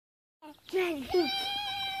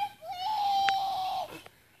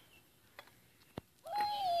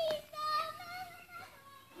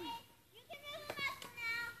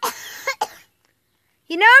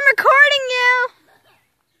You know I'm recording you.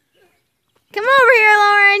 Come over here,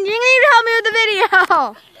 Lauren. You need to help me with the video.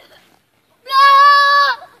 No!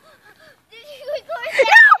 Did you record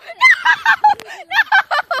that? No!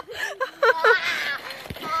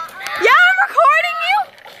 Yeah, I'm recording you.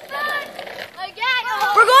 Again.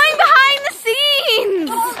 We're going behind the scenes.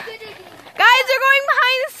 Guys, we're going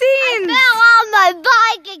behind the scenes. I fell on my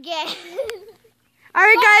bike again. All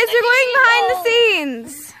right, guys, we're going behind the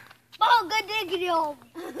scenes. Oh, good diggity. All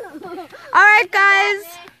right, guys.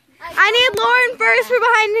 I need Lauren first for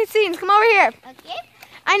behind the scenes. Come over here. Okay.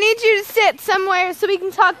 I need you to sit somewhere so we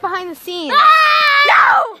can talk behind the scenes. Ah!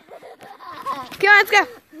 No! Come on, let's go.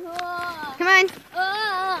 Come on,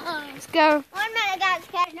 let's go. 1 minute, I got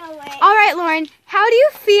scared. No way. All right, Lauren. How do you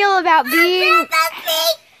feel about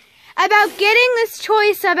getting this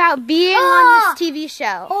choice about being on this TV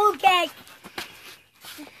show? Okay.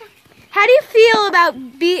 How do you feel about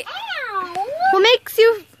what makes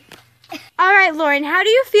you? All right, Lauren. How do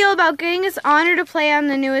you feel about getting this honor to play on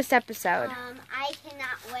the newest episode? I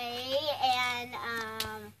cannot wait, and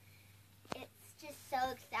it's just so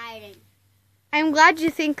exciting. I'm glad you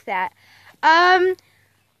think that.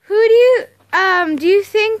 Who do you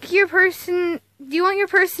think your person? Do you want your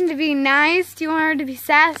person to be nice? Do you want her to be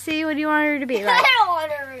sassy? What do you want her to be like? I don't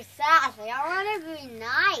want her to be sassy. I want her to be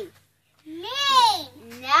nice. Me.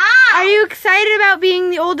 No. Are you excited about being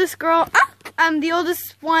the oldest girl? The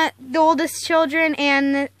oldest one, the oldest children,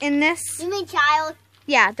 and in this? You mean child?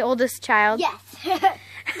 Yeah, the oldest child. Yes. No,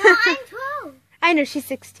 I'm 12. I know she's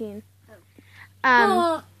 16.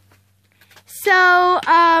 So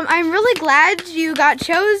I'm really glad you got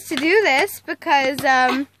chose to do this because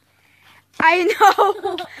I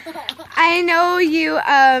know you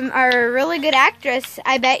are a really good actress.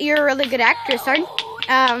 I bet you're a really good actress, aren't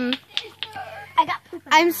you?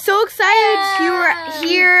 I'm so excited you're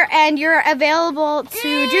here and you're available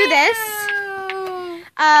to do this.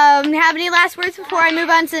 Have any last words before I move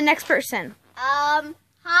on to the next person? Hi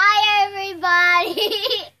everybody.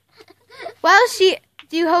 Well,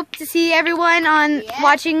 do you hope to see everyone on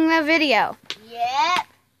watching the video? Yep.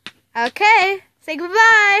 Okay. Say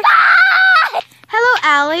goodbye. Bye. Hello,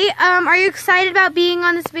 Allie. Are you excited about being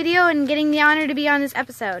on this video and getting the honor to be on this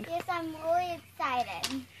episode? Yes, I'm really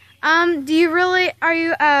excited.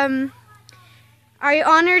 Are you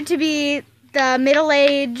honored to be the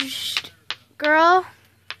middle-aged girl?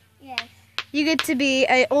 Yes. You get to be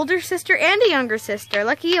an older sister and a younger sister.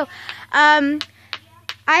 Lucky you.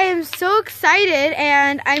 I am so excited,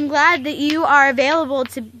 and I'm glad that you are available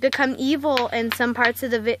to become evil in some parts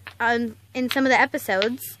of the in some of the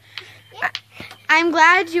episodes. Yep. I'm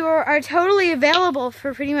glad you are totally available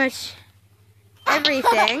for pretty much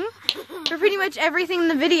everything. For pretty much everything in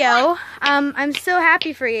the video. I'm so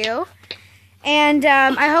happy for you, and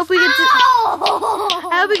I hope we get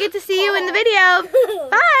to see you in the video.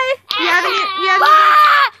 Bye. You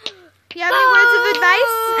have any words of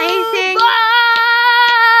advice? Anything?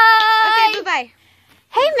 Okay, bye-bye.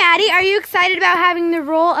 Hey, Maddie, are you excited about having the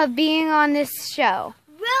role of being on this show?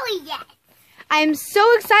 Really, yes. I'm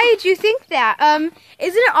so excited you think that.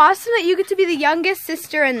 Isn't it awesome that you get to be the youngest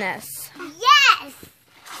sister in this? Yes.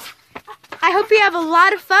 I hope you have a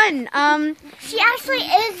lot of fun. She actually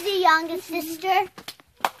is the youngest sister.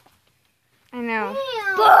 I know.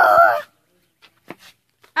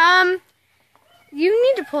 Yeah. You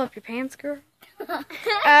need to pull up your pants, girl.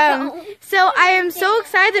 So I am so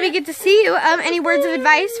excited that we get to see you. Any words of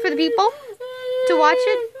advice for the people to watch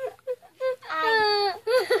it? I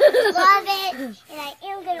love it, and I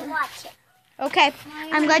am going to watch it. Okay.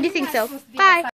 I'm glad you think so. Bye.